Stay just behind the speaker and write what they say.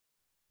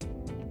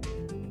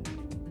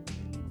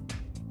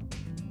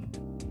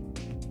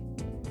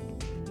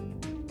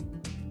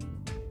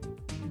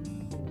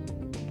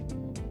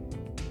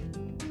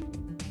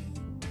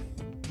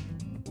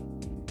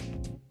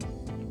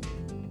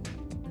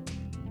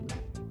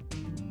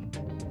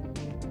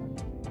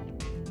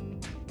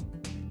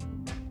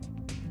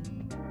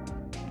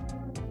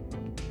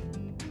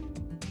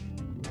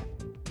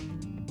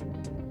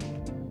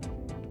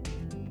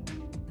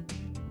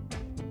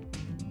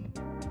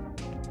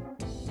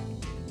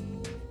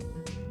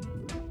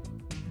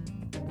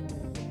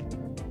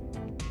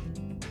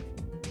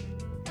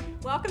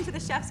Welcome to the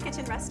Chef's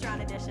Kitchen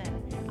Restaurant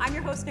Edition. I'm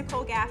your host,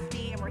 Nicole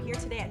Gaffney, and we're here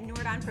today at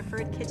Nordon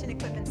Preferred Kitchen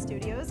Equipment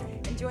Studios.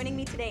 And joining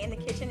me today in the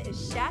kitchen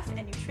is chef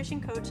and nutrition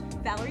coach,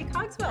 Valerie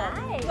Cogswell.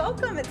 Hi.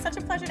 Welcome, it's such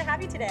a pleasure to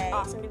have you today.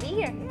 Awesome to be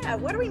here. Yeah,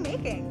 what are we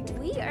making?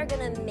 We are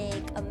gonna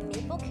make a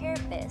maple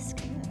carrot bisque,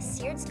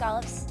 seared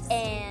scallops,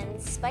 and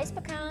spiced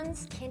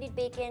pecans, candied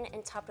bacon,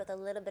 and topped with a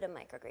little bit of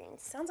microgreens.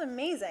 Sounds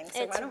amazing,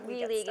 so It's why don't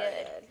we really get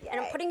started? good. And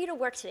I'm putting you to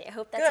work today. I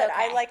hope that's Good,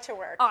 okay. I like to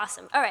work.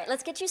 Awesome. All right,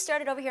 let's get you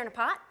started over here in a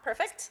pot.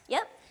 Perfect.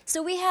 Yep.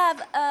 So we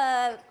have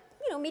a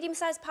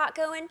medium-sized pot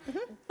going,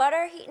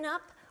 butter heating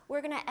up.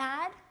 We're gonna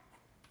add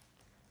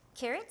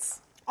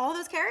carrots. All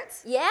those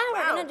carrots? Yeah,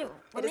 Wow. we're gonna do.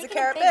 It is a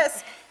carrot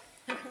bisque.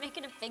 We're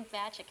making a big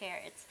batch of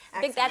carrots.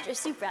 Excellent. Big batch of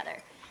soup, rather.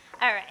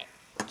 All right,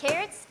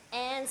 carrots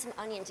and some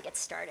onion to get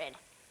started.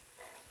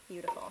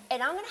 Beautiful.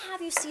 And I'm gonna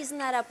have you season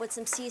that up with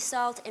some sea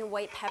salt and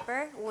white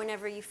pepper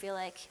whenever you feel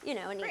like, it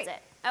needs Great.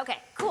 it. Okay,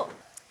 cool.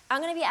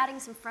 I'm gonna be adding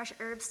some fresh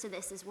herbs to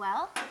this as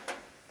well.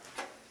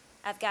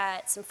 I've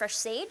got some fresh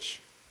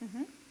sage.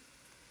 And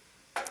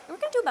we're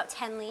gonna do about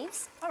 10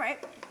 leaves. All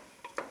right.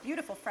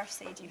 Beautiful fresh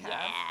sage you have.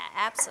 Yeah,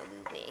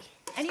 absolutely.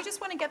 And you just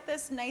want to get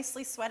this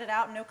nicely sweated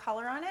out, no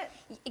color on it?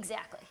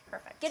 Exactly.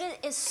 Perfect. Get it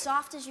as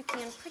soft as you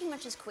can, pretty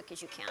much as quick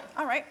as you can.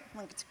 All right,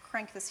 let's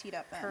crank this heat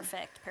up then.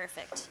 Perfect,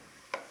 perfect.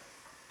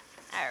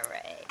 All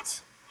right.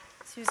 So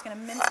you're just gonna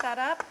mince that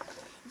up?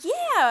 Yeah,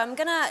 I'm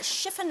gonna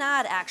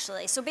chiffonade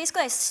actually. So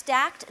basically I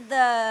stacked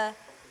the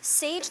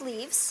sage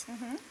leaves,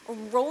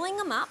 rolling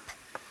them up,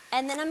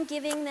 and then I'm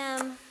giving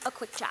them a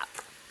quick chop.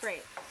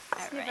 Great. All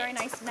You have very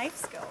nice knife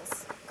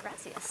skills.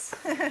 Gracias.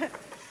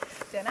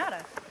 De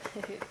nada.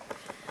 Okay.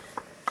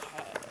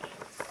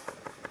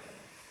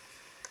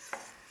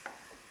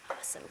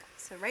 Awesome.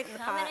 So right in the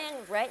Coming pot.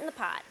 in right in the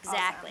pot,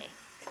 exactly.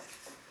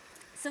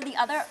 So the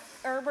other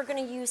herb we're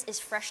gonna use is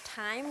fresh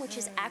thyme, which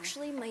is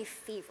actually my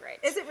favorite.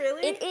 Is it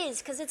really? It is,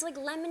 because it's like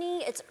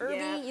lemony, it's herby,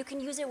 Yeah. you can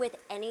use it with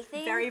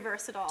anything. Very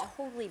versatile.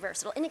 Totally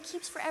versatile, and it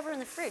keeps forever in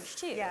the fridge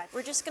too. Yeah.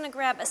 We're just gonna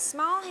grab a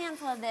small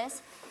handful of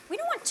this. We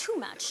don't want too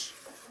much.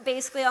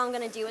 Basically all I'm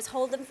gonna do is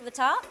hold them from the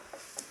top,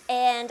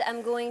 and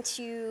I'm going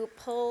to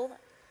pull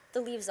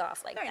the leaves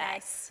off like Very that.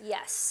 nice.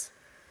 Yes,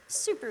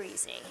 super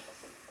easy.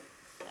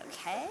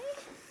 Okay.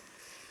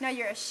 Now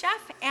you're a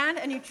chef and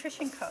a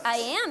nutrition coach. I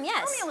am,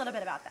 yes. Tell me a little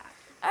bit about that.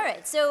 All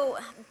right, so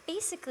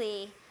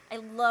basically, I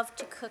loved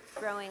to cook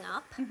growing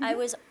up. I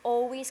was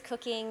always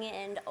cooking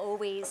and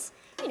always,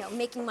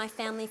 making my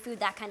family food,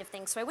 that kind of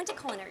thing. So I went to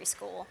culinary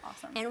school.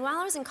 Awesome. And while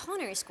I was in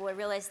culinary school, I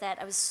realized that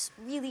I was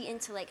really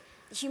into the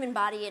human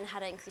body and how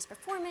to increase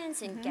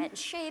performance and get in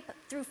shape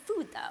through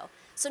food though.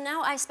 So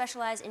now I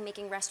specialize in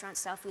making restaurant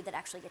style food that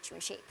actually gets you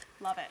in shape.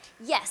 Love it.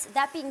 Yes,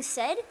 that being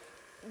said,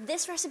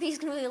 this recipe is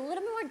gonna be a little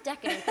bit more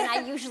decadent than I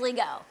usually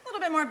go. A little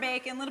bit more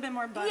bacon, a little bit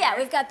more butter. Yeah,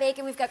 we've got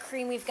bacon, we've got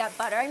cream, we've got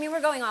butter. I mean,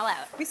 we're going all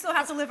out. We still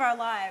have to live our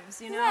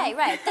lives, Right,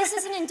 right. This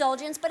is an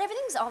indulgence, but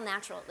everything's all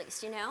natural at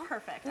least,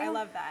 Perfect. I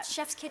love that.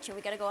 Chef's kitchen,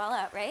 we gotta go all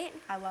out, right?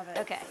 I love it.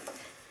 Okay.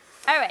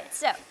 All right,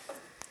 so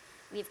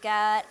we've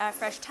got our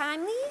fresh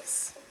thyme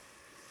leaves.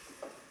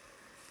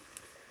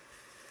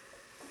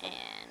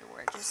 And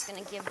we're just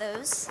gonna give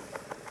those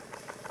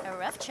a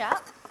rough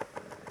chop.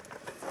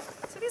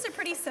 So these are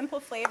pretty simple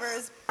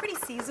flavors, pretty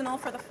seasonal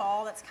for the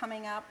fall that's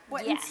coming up.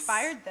 What Yes.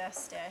 inspired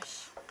this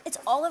dish? It's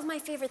all of my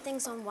favorite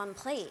things on one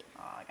plate.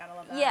 Oh, I gotta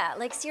love that. Yeah,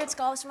 like seared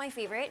scallops are my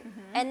favorite.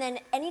 And then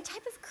any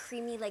type of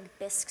creamy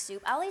bisque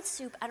soup. I'll eat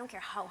soup, I don't care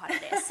how hot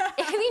it is.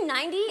 It can be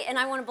 90 and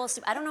I want a bowl of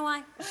soup. I don't know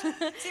why.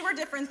 See, we're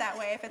different that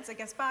way. If it's a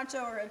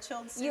gazpacho or a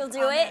chilled soup. You'll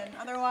do it?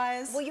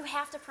 Otherwise. Well, you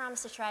have to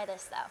promise to try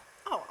this though.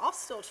 Oh, I'll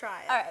still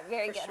try it. All right,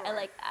 very for good. sure. I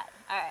like that.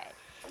 All right.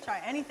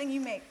 Try anything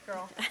you make,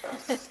 girl.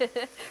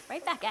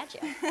 Right back at you.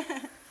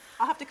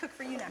 I'll have to cook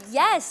for you next time.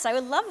 Yes, I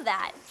would love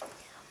that.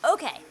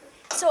 Okay,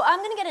 so I'm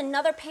gonna get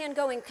another pan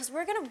going because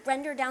we're gonna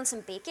render down some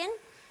bacon,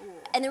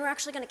 and then we're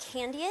actually gonna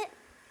candy it,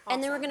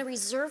 and then we're Awesome. gonna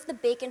reserve the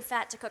bacon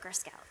fat to cook our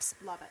scallops.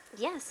 Love it.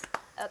 Yes.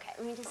 Okay,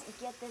 let me just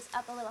get this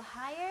up a little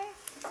higher.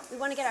 We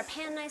wanna get our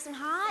pan nice and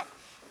hot,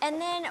 and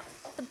then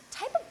the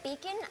type of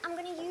bacon I'm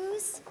gonna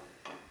use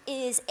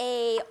is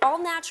a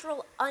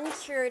all-natural,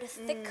 uncured,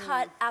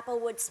 thick-cut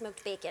applewood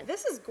smoked bacon.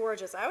 This is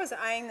gorgeous. I was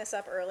eyeing this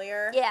up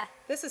earlier. Yeah.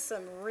 This is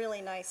some really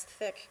nice,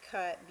 thick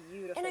cut,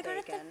 beautiful And I got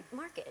it bacon. at the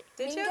market.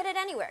 Did you you? can get it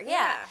anywhere, yeah.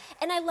 Yeah.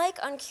 And I like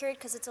uncured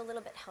because it's a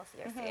little bit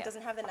healthier for you. It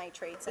doesn't have the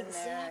nitrates in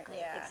there. Exactly,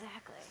 Yeah.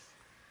 exactly.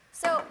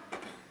 So,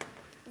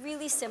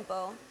 really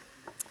simple.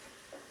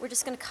 We're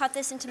just gonna cut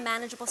this into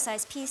manageable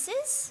sized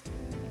pieces.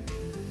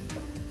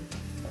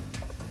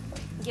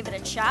 Give it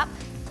a chop.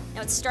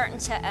 Now it's starting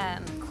to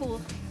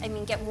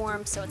get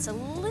warm, so it's a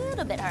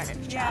little bit harder to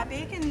Yeah, chop.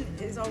 bacon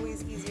is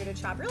always easier to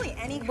chop. Really,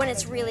 any kind When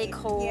it's of really meat.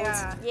 cold.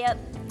 Yeah. Yep.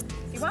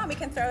 If you want, we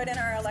can throw it in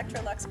our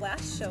Electrolux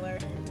blast chiller.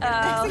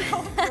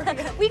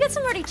 We got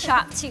some already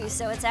chopped too,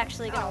 so it's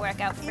actually gonna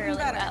work out even fairly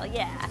better. well.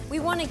 Yeah.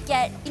 We wanna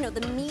get,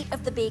 the meat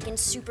of the bacon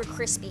super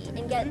crispy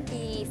and get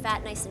the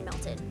fat nice and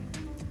melted.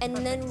 And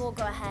then we'll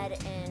go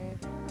ahead and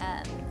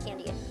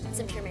candy it.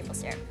 Some pure maple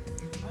syrup.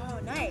 Oh,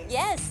 nice.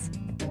 Yes.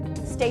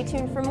 Stay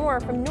tuned for more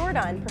from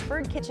Nordon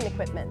Preferred Kitchen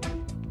Equipment.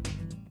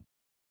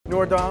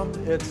 Nordon,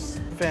 it's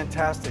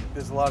fantastic.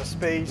 There's a lot of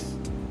space,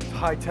 it's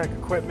high-tech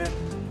equipment.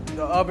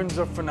 The ovens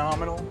are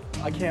phenomenal.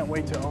 I can't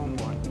wait to own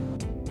one.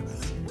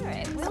 All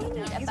right, we only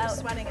need These are about...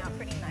 sweating out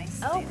pretty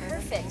nicely. Oh,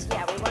 perfect.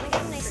 Yeah, we want to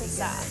get them nice and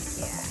soft.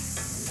 Yeah.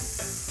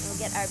 We'll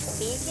get our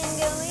bacon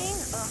going.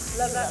 Oh,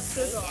 Love that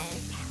sizzle.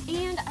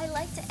 bacon. And I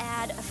like to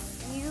add a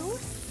few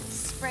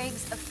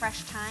sprigs of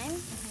fresh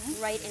thyme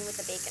right in with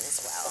the bacon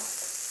as well.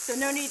 So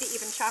no need to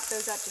even chop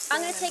those up. Just I'm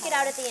going to take it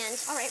out at the end.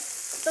 All right.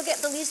 The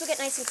leaves will get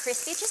nice and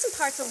crispy. It just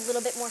imparts a little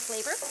bit more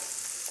flavor.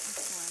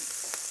 Excellent.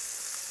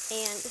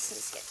 And this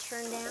needs to get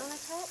turned down a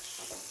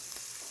touch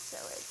so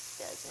it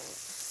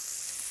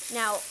doesn't.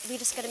 Now, we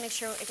just got to make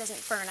sure it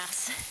doesn't burn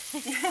us.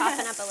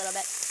 Popping up a little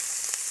bit.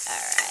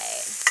 All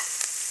right.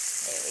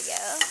 There we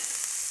go.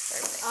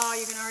 Perfect. Oh,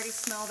 you can already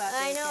smell that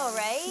I bacon. know,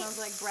 right? It smells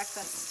like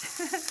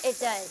breakfast.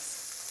 It does.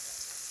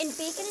 And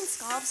bacon and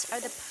scallops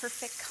are the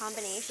perfect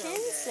combination.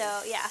 So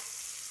yeah.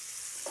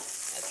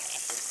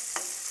 Okay.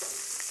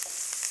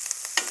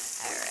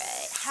 All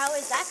right. How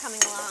is that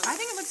coming along? I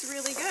think it looks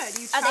really good.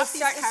 You Are they chop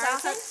these starting to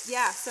carrots soften? up.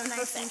 Yeah, so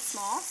nice and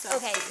small. So.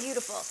 Okay,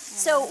 beautiful.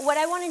 So what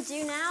I want to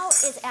do now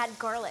is add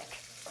garlic.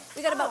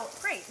 We got about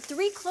great.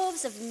 3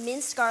 cloves of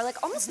minced garlic,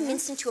 almost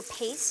minced into a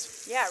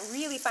paste. Yeah,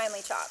 really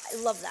finely chopped. I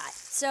love that.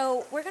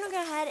 So we're gonna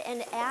go ahead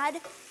and add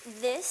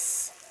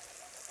this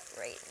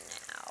right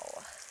now.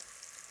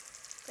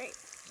 Great.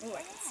 Ooh,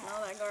 I can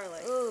smell that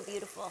garlic. Ooh,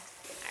 beautiful. All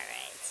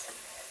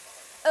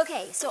right.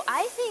 Okay, so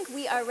I think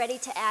we are ready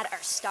to add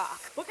our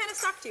stock. What kind of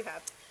stock do you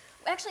have?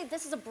 Actually,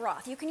 this is a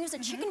broth. You can use a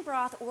chicken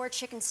broth or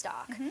chicken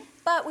stock,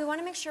 but we want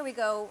to make sure we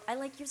go. I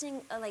like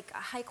using a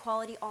high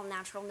quality, all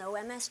natural, no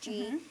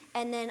MSG,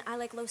 and then I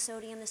like low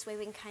sodium. This way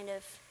we can kind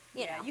of,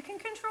 you know. You can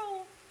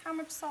control how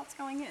much salt's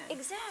going in.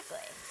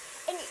 Exactly.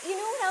 And you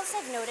know what else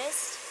I've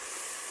noticed?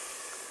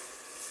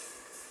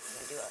 I'm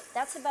gonna do it.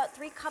 That's about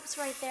 3 cups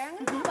right there. I'm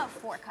gonna do about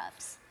 4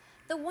 cups.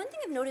 The one thing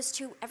I've noticed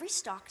too, every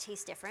stock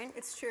tastes different.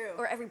 It's true.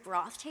 Or every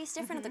broth tastes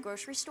different at the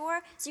grocery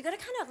store. So you gotta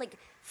kind of like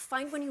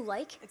find one you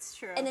like. It's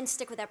true. And then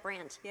stick with that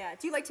brand. Yeah.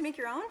 Do you like to make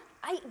your own?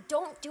 I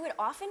don't do it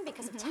often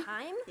because of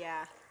time.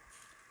 Yeah.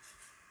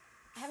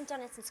 I haven't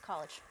done it since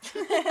college.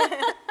 Which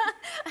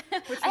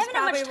I haven't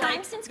had much probably time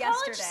like since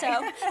yesterday.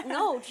 college, so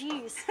no,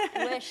 geez,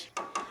 I wish.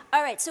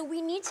 All right, so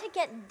we need to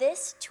get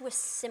this to a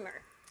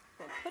simmer.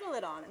 Then put a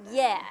lid on it.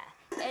 Yeah,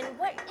 and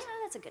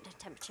that's a good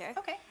temperature.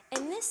 Okay.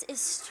 And this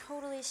is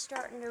totally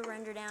starting to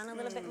render down a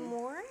little bit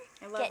more.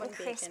 I love getting when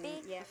crispy.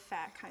 bacon, the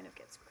fat kind of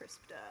gets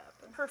crisped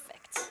up.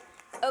 Perfect.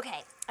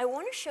 Okay, I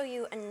want to show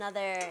you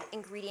another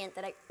ingredient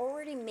that I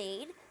already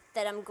made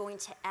that I'm going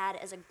to add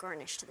as a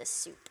garnish to this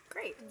soup.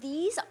 Great.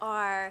 These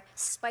are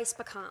spiced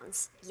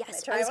pecans.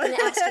 Yes, Can I I was try going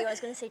to one? ask you. I was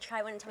going to say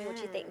try one and tell me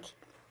what you think.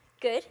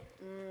 Good?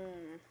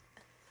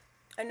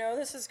 I know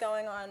this is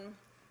going on,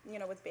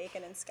 with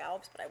bacon and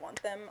scallops, but I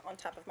want them on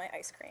top of my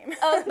ice cream.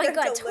 Oh my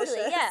God, Delicious.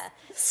 totally, yeah.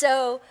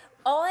 So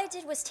all I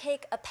did was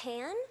take a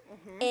pan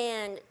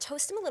and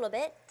toast them a little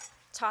bit,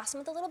 toss them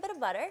with a little bit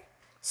of butter,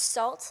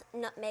 salt,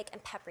 nutmeg,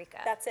 and paprika.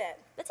 That's it.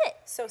 That's it.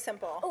 So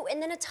simple. Oh,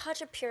 and then a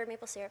touch of pure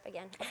maple syrup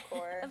again. Of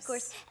course. Of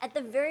course. At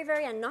the very,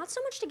 very end, not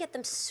so much to get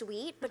them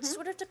sweet, but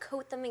sort of to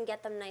coat them and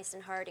get them nice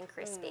and hard and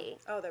crispy.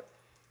 Oh, they're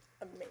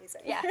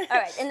amazing. Yeah, all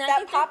right. And then I that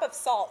think pop of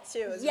salt,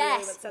 too, is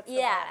really what sets them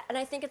yeah. off. And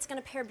I think it's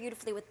going to pair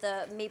beautifully with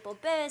the maple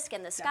bisque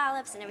and the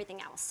scallops and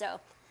everything else. So,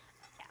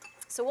 yeah.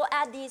 So we'll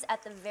add these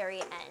at the very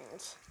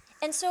end.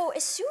 And so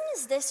as soon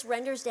as this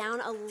renders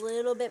down a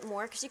little bit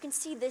more, because you can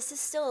see this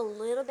is still a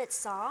little bit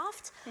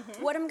soft,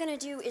 what I'm going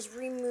to do is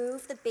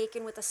remove the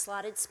bacon with a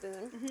slotted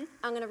spoon.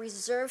 I'm going to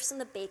reserve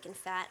some of the bacon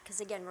fat,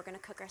 because again, we're going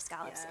to cook our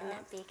scallops in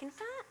that bacon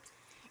fat.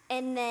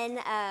 And then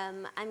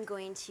I'm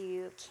going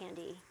to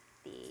candy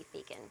the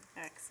bacon.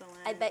 Excellent.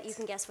 I bet you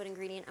can guess what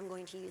ingredient I'm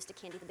going to use to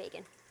candy the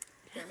bacon.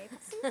 Pure maple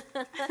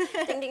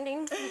syrup. Ding, ding,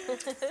 ding.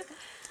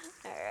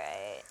 All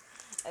right.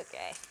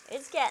 Okay,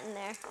 it's getting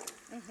there.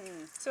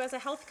 So as a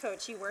health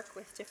coach, you work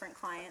with different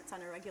clients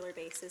on a regular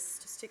basis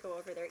just to go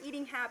over their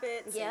eating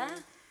habits. Yeah.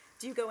 And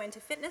do you go into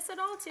fitness at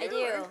all, too? I do.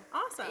 Or?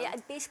 Awesome. Yeah,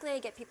 basically I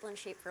get people in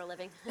shape for a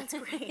living. That's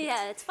great.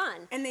 Yeah, it's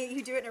fun. And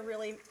you do it in a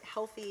really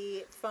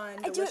healthy, fun,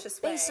 I do delicious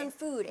it based way. on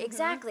food,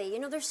 exactly.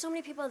 There's so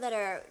many people that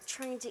are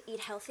trying to eat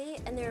healthy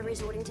and they're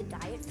resorting to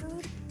diet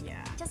food.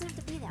 Yeah. It doesn't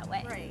have to be that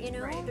way,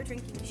 Right, right. They're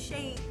drinking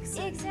shakes.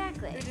 and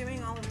Exactly. They're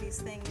doing all of these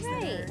things.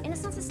 Right, That are, and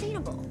it's not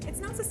sustainable. it's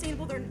not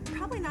sustainable. They're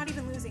probably not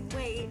even losing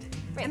weight.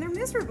 Right. And they're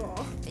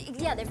miserable.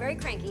 Yeah, they're very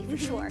cranky, for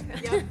sure.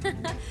 Yep.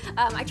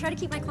 I try to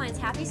keep my clients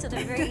happy, so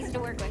they're very easy to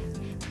work with.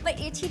 But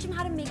you teach them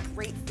how to make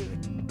great food.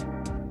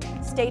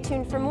 Stay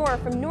tuned for more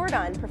from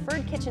Nordon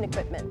Preferred Kitchen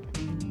Equipment.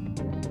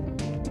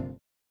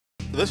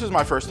 This is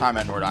my first time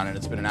at Nordon, and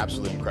it's been an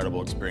absolutely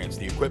incredible experience.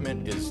 The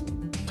equipment is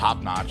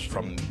top-notch,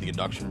 from the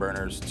induction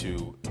burners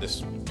to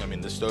this.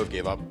 This stove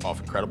gave up off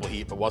incredible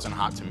heat. It wasn't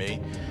hot to me.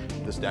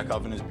 This deck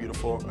oven is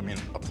beautiful.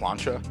 A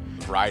plancha.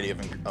 The variety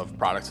of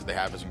products that they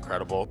have is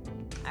incredible.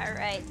 All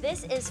right,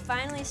 this is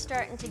finally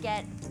starting to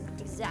get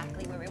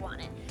exactly where we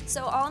want it.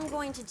 So all I'm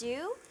going to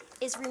do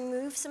is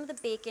remove some of the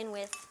bacon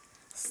with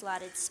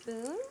slotted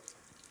spoon.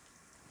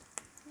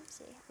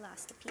 Oopsie,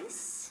 lost a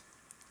piece.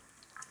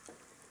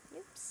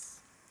 Oops.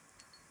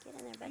 Get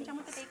in there, buddy. Are you done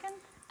with the bacon?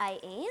 I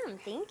am,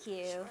 thank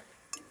you.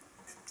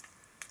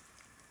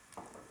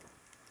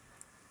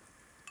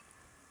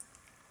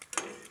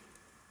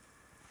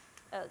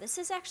 Oh, this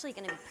is actually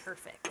gonna be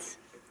perfect.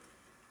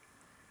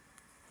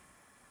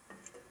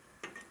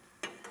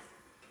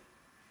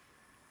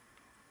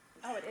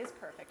 Oh, it is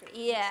perfect. It's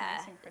Yeah,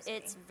 nice and crispy.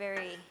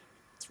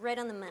 it's right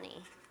on the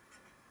money.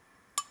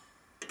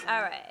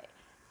 All right.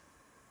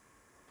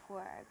 Pour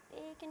our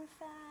bacon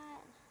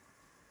fat.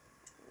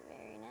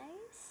 Very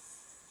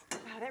nice.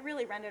 Wow, that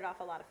really rendered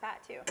off a lot of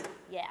fat too.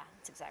 Yeah,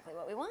 that's exactly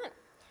what we want.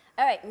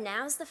 All right,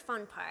 now's the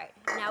fun part.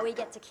 Now we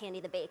get to candy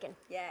the bacon.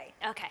 Yay.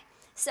 Okay,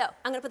 so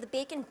I'm gonna put the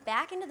bacon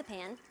back into the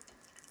pan.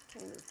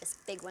 Can move this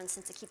big one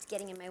since it keeps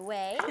getting in my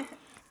way.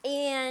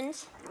 And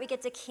we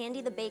get to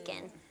candy the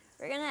bacon.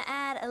 We're gonna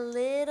add a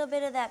little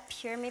bit of that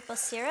pure maple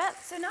syrup.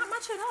 So not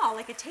much at all,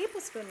 like a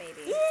tablespoon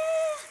maybe. Yeah,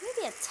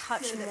 maybe a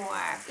touch Little bit more.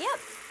 more. Yep.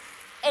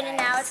 And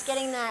now it's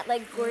getting that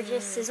like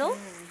gorgeous sizzle.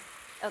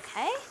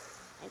 Okay,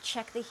 and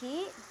check the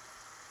heat.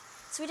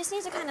 So we just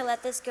need to kind of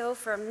let this go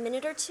for a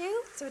minute or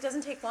two. So it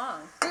doesn't take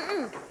long.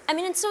 I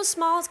mean, it's so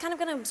small, it's kind of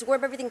gonna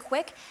absorb everything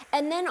quick.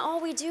 And then all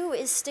we do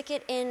is stick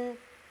it in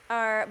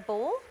our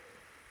bowl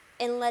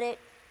and let it,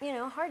 you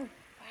know, harden.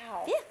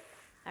 Wow. Yeah.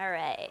 All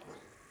right.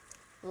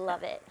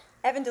 Love it.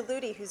 Evan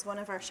DeLudy, who's one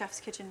of our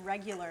Chef's Kitchen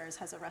regulars,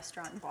 has a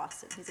restaurant in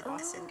Boston. He's a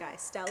Boston guy.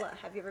 Stella,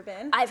 have you ever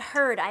been? I've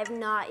heard, I've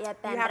not yet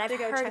been, You have but to I've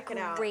go heard check it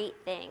out. great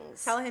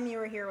things. Tell him you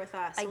were here with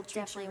us. I He'll treat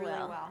you definitely really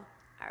will. well.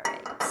 All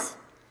right.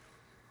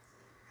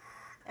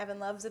 Evan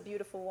loves a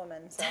beautiful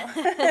woman, so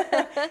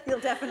you'll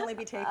definitely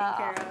be taken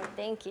care of.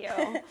 Thank you.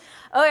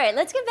 All right,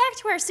 let's get back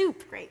to our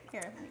soup. Great.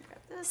 Here, let me grab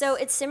this. So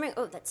it's simmering.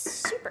 Oh, that's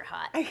super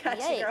hot. I got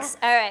you, girl. Yikes.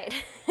 All right.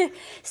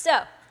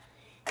 So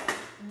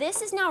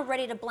this is now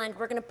ready to blend.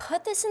 We're gonna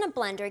put this in a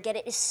blender, get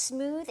it as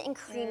smooth and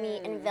creamy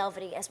and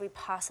velvety as we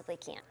possibly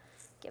can.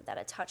 Give that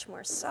a touch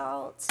more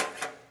salt.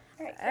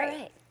 All right, All great.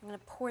 right, I'm gonna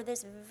pour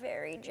this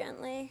very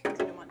gently. You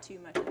don't want too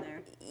much in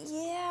there.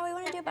 Yeah, we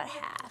wanna do about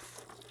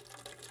half.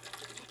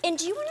 And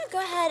do you wanna go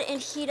ahead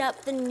and heat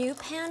up the new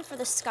pan for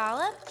the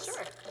scallops?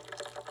 Sure.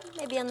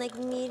 Maybe on like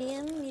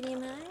medium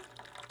high.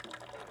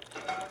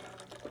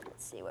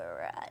 Let's see where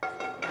we're at.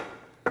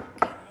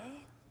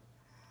 Okay.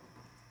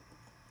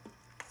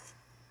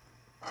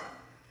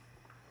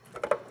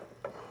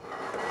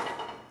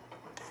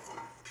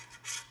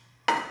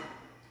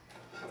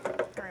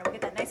 All right, we'll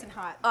get that nice and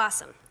hot.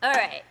 Awesome. All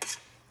right.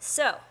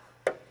 So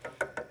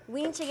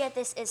we need to get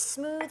this as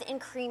smooth and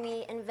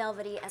creamy and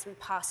velvety as we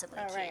possibly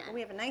All right, can.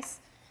 we have a nice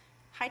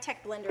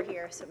high-tech blender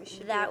here, so we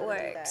should That be able to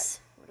do works.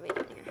 What are we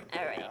doing here?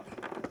 All right.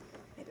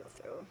 Maybe we'll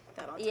throw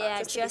that on top. Yeah,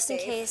 just to be just in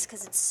safe. case,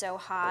 because it's so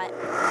hot.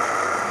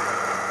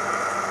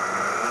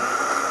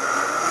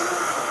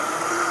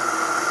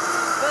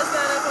 Buzz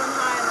that up on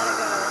high and let it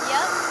go.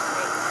 Yep.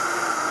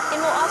 And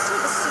we'll also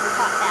have the soup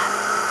pot back.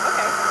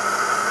 Okay.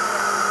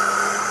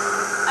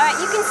 All right,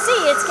 you can see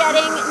it's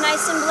getting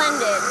nice and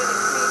blended. Really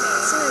creamy.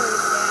 Smooth.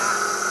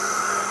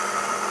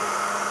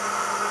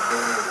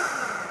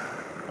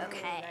 Yeah.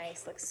 Okay.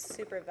 Nice. Looks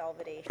super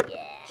velvety.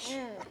 Yeah.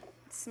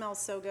 It smells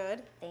so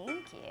good.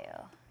 Thank you.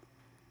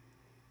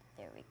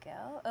 There we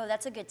go. Oh,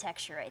 that's a good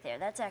texture right there.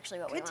 That's actually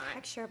what we Good want.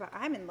 texture, but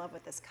I'm in love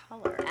with this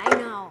color. I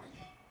know.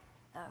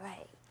 All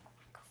right.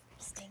 Go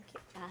first. Thank you.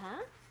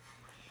 Uh-huh.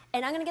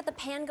 And I'm gonna get the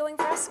pan going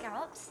for our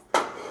scallops.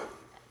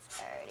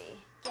 That's already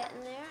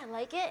getting there. I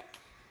like it.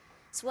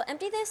 So we'll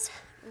empty this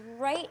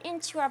right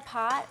into our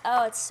pot.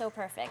 Oh, it's so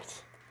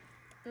perfect.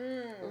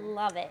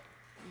 Love it.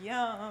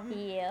 Yum.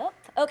 Yep.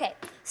 Okay,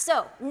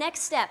 so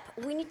next step,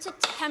 we need to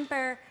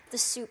temper the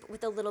soup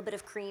with a little bit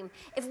of cream.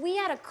 If we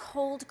add a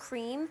cold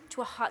cream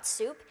to a hot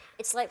soup,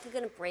 it's likely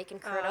gonna break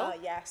and curdle.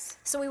 Yes.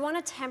 So we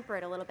wanna temper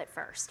it a little bit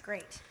first.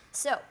 Great.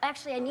 So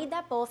actually, I need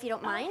that bowl if you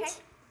don't mind. Okay.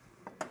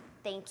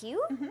 Thank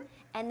you.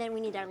 And then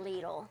we need our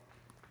ladle.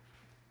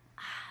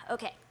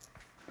 Okay.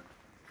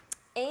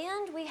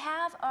 And we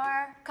have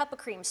our cup of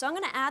cream. So I'm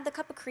gonna add the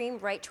cup of cream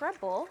right to our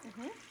bowl.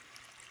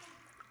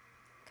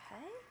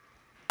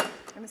 Okay.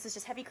 And this is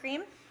just heavy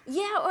cream?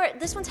 Yeah, or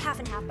this one's half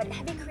and half, but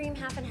heavy cream,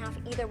 half and half,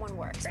 either one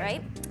works,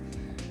 right?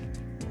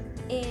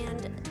 And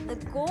the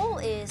goal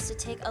is to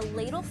take a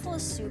ladle full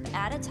of soup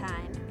at a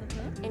time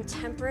and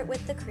temper it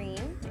with the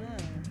cream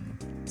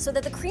so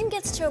that the cream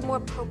gets to a more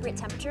appropriate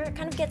temperature. It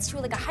kind of gets to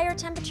like a higher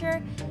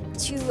temperature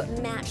to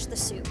match the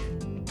soup.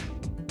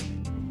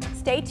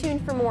 Stay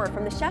tuned for more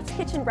from the Chef's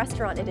Kitchen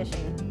Restaurant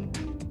Edition.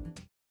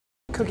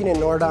 Cooking in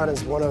Nordon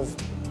is one of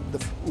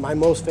my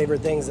most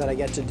favorite things that I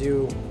get to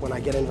do when I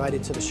get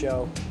invited to the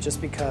show, just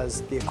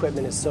because the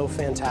equipment is so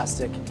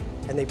fantastic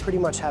and they pretty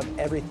much have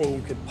everything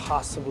you could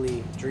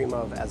possibly dream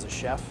of as a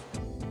chef.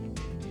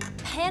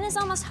 Pan is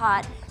almost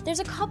hot. There's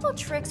a couple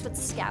tricks with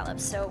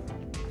scallops, so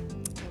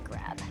let me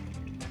grab.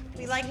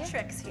 We like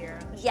tricks here.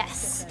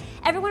 Yes.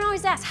 Everyone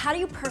always asks, how do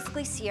you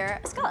perfectly sear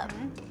a scallop?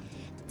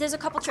 there's a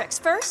couple tricks.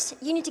 First,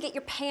 you need to get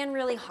your pan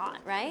really hot,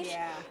 right?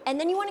 Yeah. And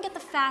then you want to get the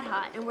fat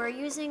hot, and we're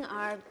using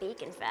our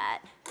bacon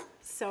fat.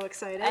 So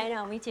excited. I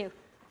know, me too.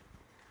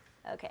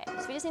 Okay,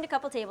 so we just need a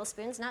couple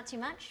tablespoons, not too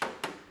much.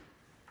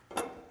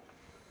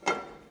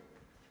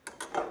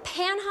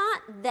 Pan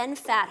hot, then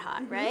fat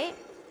hot, right?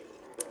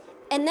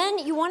 And then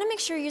you want to make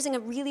sure you're using a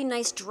really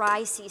nice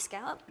dry sea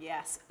scallop.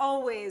 Yes,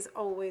 always,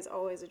 always,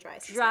 always a dry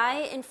sea Dry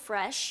scallop. and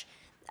fresh,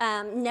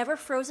 never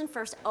frozen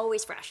first,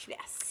 always fresh.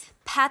 Yes.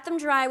 Pat them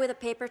dry with a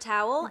paper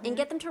towel and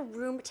get them to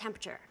room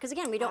temperature. Because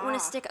again, we don't want Ah.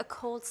 to stick a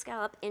cold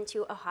scallop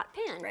into a hot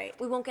pan. Right.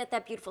 We won't get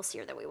that beautiful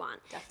sear that we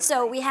want. Definitely.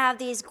 So we have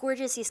these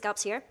gorgeous sea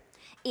scallops here,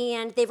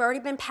 and they've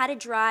already been patted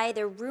dry.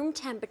 They're room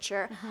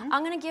temperature.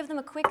 I'm going to give them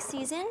a quick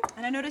season.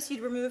 And I noticed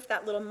you'd removed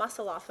that little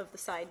muscle off of the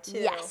side too.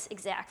 Yes,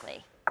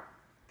 exactly. All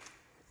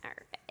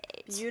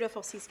right.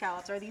 Beautiful sea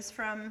scallops. Are these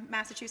from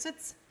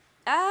Massachusetts?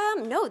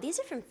 No, these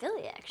are from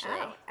Philly, actually.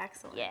 Oh,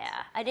 excellent. Yeah,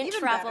 I didn't Even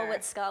travel better.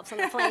 with scallops on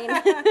the plane.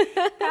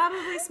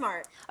 Probably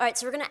smart. All right,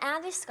 so we're gonna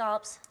add these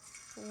scallops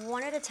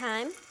one at a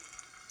time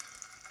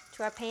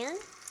to our pan,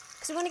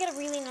 because we want to get a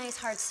really nice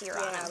hard sear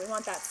on Yeah, them. we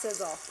want that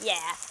sizzle. Yeah,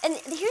 and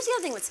here's the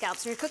other thing with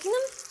scallops. When you're cooking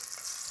them,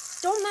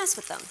 don't mess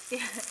with them.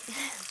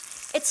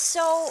 It's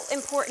so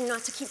important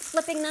not to keep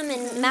flipping them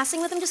and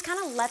messing with them. Just kind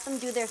of let them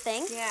do their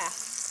thing. Yeah.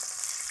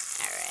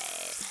 All right.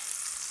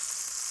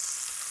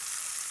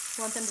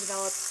 Want them to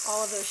develop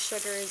all of those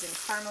sugars and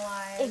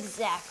caramelize.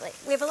 Exactly.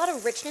 We have a lot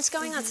of richness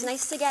going on. It's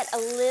nice to get a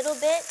little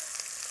bit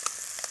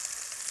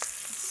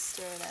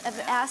Stir that of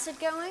around. acid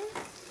going.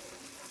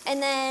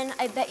 And then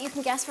I bet you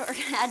can guess what we're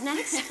gonna add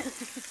next.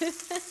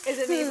 Is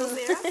it maple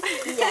syrup?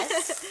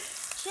 Yes,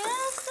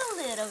 just a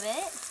little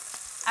bit.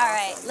 All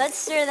right, let's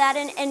stir that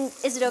in. And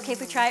is it okay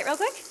if we try it real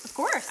quick? Of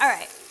course. All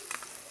right.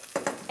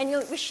 And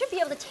we should be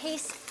able to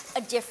taste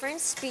a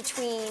difference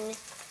between,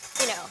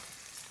 you know,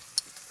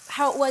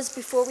 how it was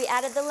before we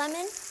added the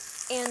lemon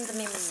and the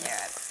maple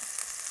syrup.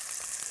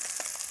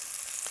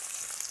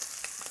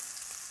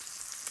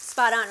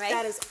 Spot on, right?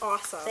 That is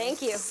awesome.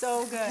 Thank you.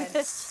 So good.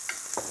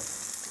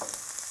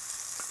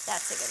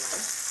 That's a good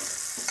one.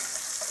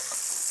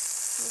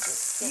 Let me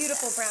just stick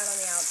Beautiful brown on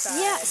the outside.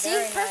 Yeah, see,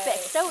 Very perfect.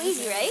 nice. So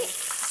easy, right?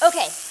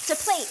 Okay, to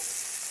plate.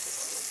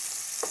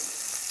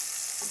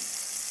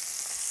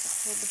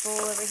 Hold the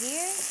bowl over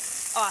here.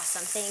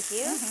 Awesome, thank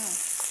you.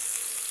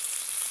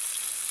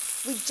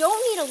 We don't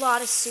need a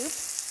lot of soup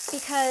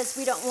because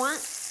we don't want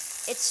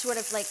it sort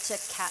of like to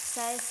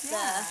capsize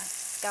Yeah. the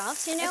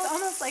scallops, you know? It's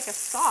almost like a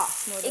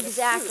sauce more than a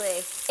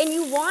Exactly. And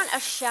you want a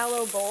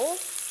shallow bowl.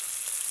 soup.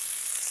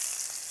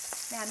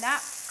 Man,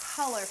 that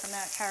color from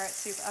that carrot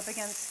soup up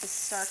against the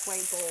stark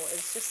white bowl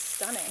is just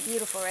stunning.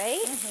 Beautiful, right?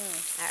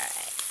 All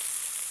right.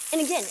 And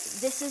again,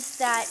 this is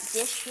that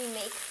dish you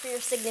make for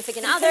your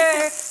significant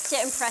other to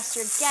impress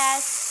your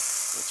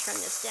guests. Let me turn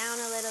this down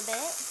a little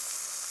bit.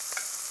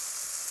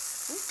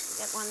 Oops, I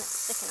got one that's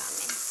sticking on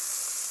me.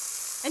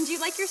 And do you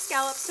like your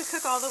scallops to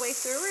cook all the way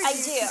through, or I do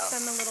you do. keep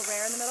them a little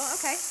rare in the middle?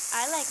 Okay.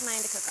 I like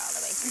mine to cook all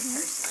the way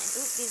through personally.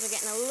 Ooh, these are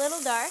getting a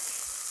little dark.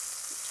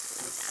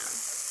 Turn that down.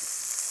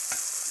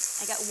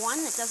 I got one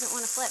that doesn't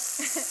want to flip.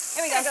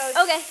 Here we go. There it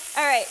goes. Okay,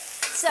 all right.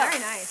 So, Very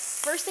nice.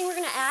 first thing we're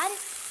gonna add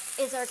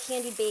is our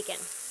candied bacon.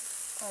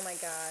 Oh my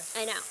gosh.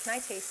 I know. Can I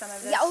taste some of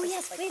this? Yeah, oh Just,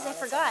 yes, like, please, on I its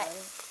forgot. own?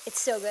 It's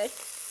so good.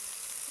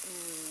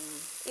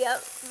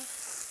 Yep.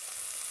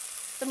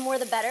 The more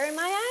the better in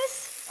my eyes.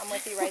 I'm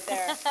with you right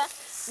there.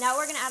 Now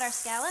we're gonna add our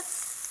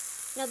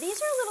scallops. Now these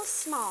are a little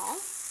small,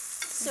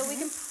 so we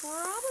can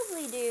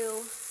probably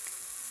do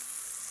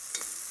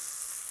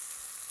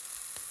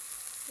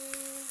 3,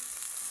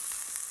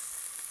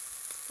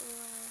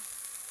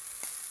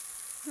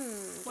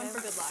 4. One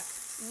for good luck.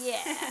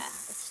 Yeah,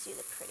 let's do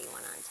the pretty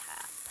one on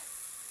top.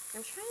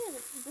 I'm trying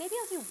to, maybe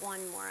I'll do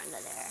one more under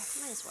there.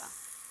 Might as well.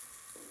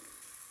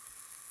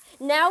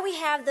 Now we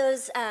have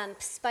those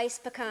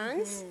spiced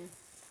pecans.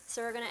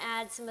 So we're gonna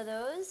add some of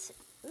those,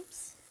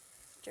 oops,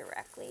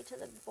 directly to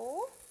the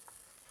bowl.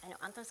 I know,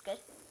 aren't those good?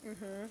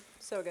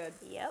 So good.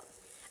 Yep.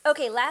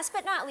 Okay, last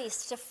but not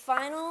least, the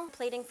final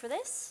plating for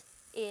this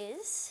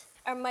is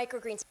our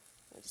microgreens.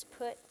 We'll just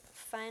put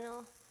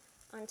final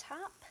on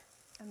top.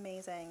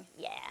 Amazing.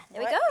 Yeah,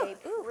 there What we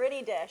go. a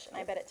pretty dish, and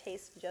I bet it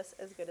tastes just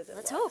as good as it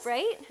Let's looks. hope,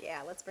 right?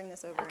 Yeah, let's bring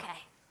this over. Okay.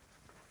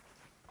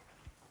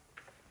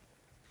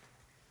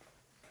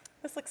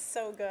 This looks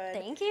so good.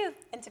 Thank you.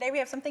 And today we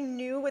have something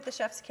new with the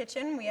Chef's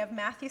Kitchen. We have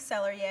Matthew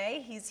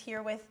Sellerier. He's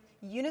here with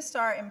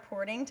Unistar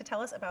Importing to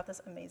tell us about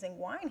this amazing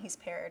wine he's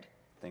paired.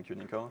 Thank you,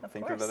 Nicole. Of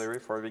Thank course. you, Valerie,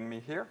 for having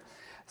me here.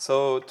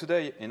 So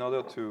today, in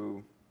order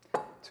to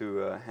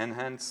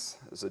enhance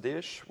the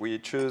dish, we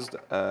chose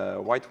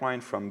white wine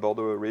from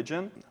Bordeaux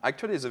region.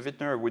 Actually, the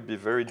vintner would be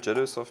very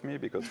jealous of me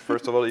because,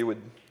 first of all, he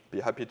would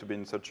be happy to be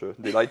in such a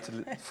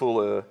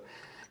delightful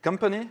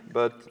company,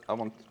 but I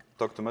won't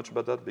talk too much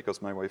about that because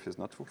my wife is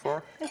not too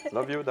far.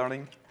 Love you,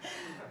 darling.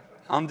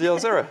 On the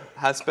other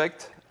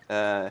aspect,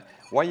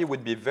 why he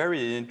would be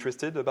very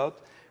interested about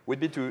would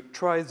be to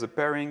try the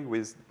pairing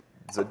with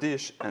the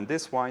dish and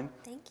this wine,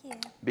 Thank you.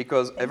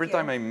 because every you.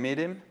 time I meet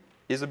him,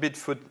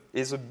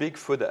 he's a big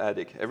food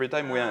addict. Every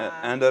time we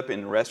end up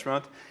in a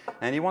restaurant,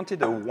 and he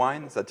wanted a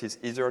wine that is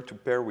easier to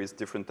pair with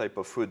different type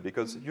of food,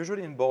 because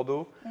usually in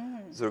Bordeaux,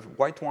 the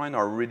white wine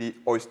are really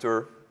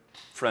oyster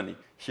friendly.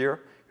 Here,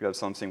 you have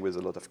something with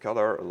a lot of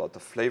color, a lot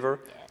of flavor,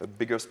 a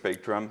bigger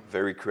spectrum,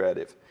 very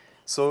creative.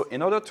 So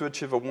in order to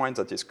achieve a wine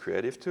that is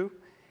creative too,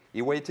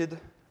 he waited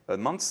a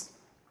month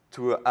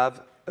to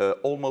have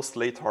almost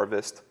late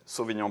harvest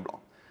Sauvignon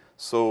Blanc.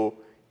 So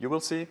you will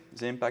see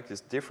the impact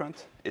is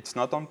different. It's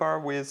not on par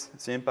with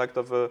the impact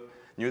of a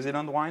New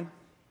Zealand wine,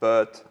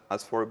 but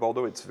as for a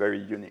Bordeaux, it's very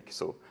unique.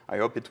 So I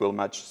hope it will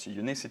match the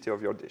unicity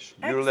of your dish.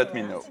 Excellent. You let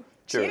me know.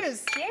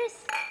 Cheers. Cheers.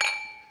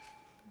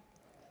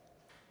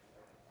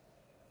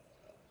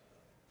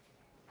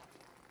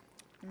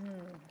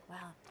 Wow,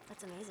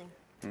 that's amazing.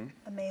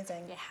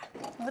 Amazing. Yeah.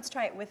 Let's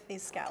try it with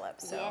these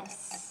scallops. So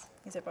Yes.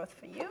 these are both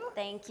for you.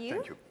 Thank you.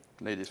 Thank you.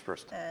 Ladies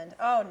first. And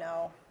oh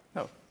no.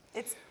 No.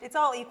 It's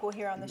all equal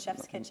here on the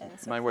chef's kitchen.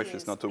 So My wife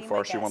is please, not too be my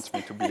far. She guest. wants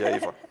me to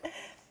behave.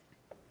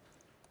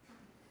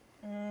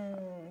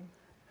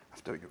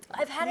 After you.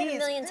 I've had it a Please.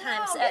 million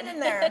times. No, get in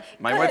there.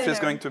 My Get wife in is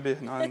there. going to be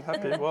not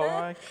happy.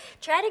 Well,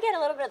 Try to get a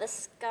little bit of the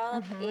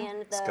scallop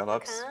and the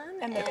Scallops. pecan.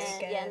 And the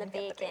bacon. Yeah, and the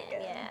Get the bacon.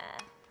 bacon.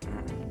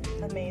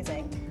 Yeah.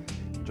 Amazing.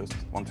 just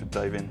want to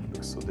dive in.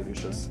 Looks so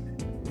delicious.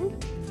 There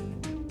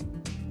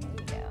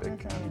you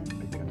go.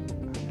 Bacon,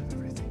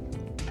 everything.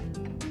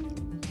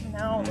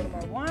 Now a little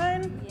more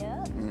wine.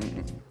 Yep.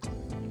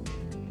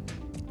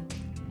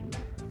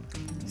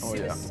 Oh, Soup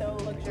yeah. is so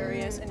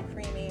luxurious and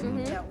creamy.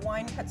 That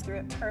wine cuts through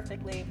it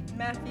perfectly.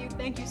 Matthew,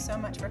 thank you so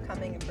much for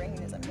coming and bringing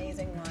this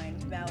amazing wine.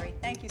 Valerie,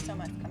 thank you so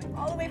much for coming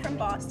all the way from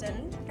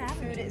Boston. Your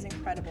food is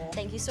incredible.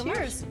 Thank you so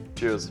Cheers. much.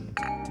 Cheers.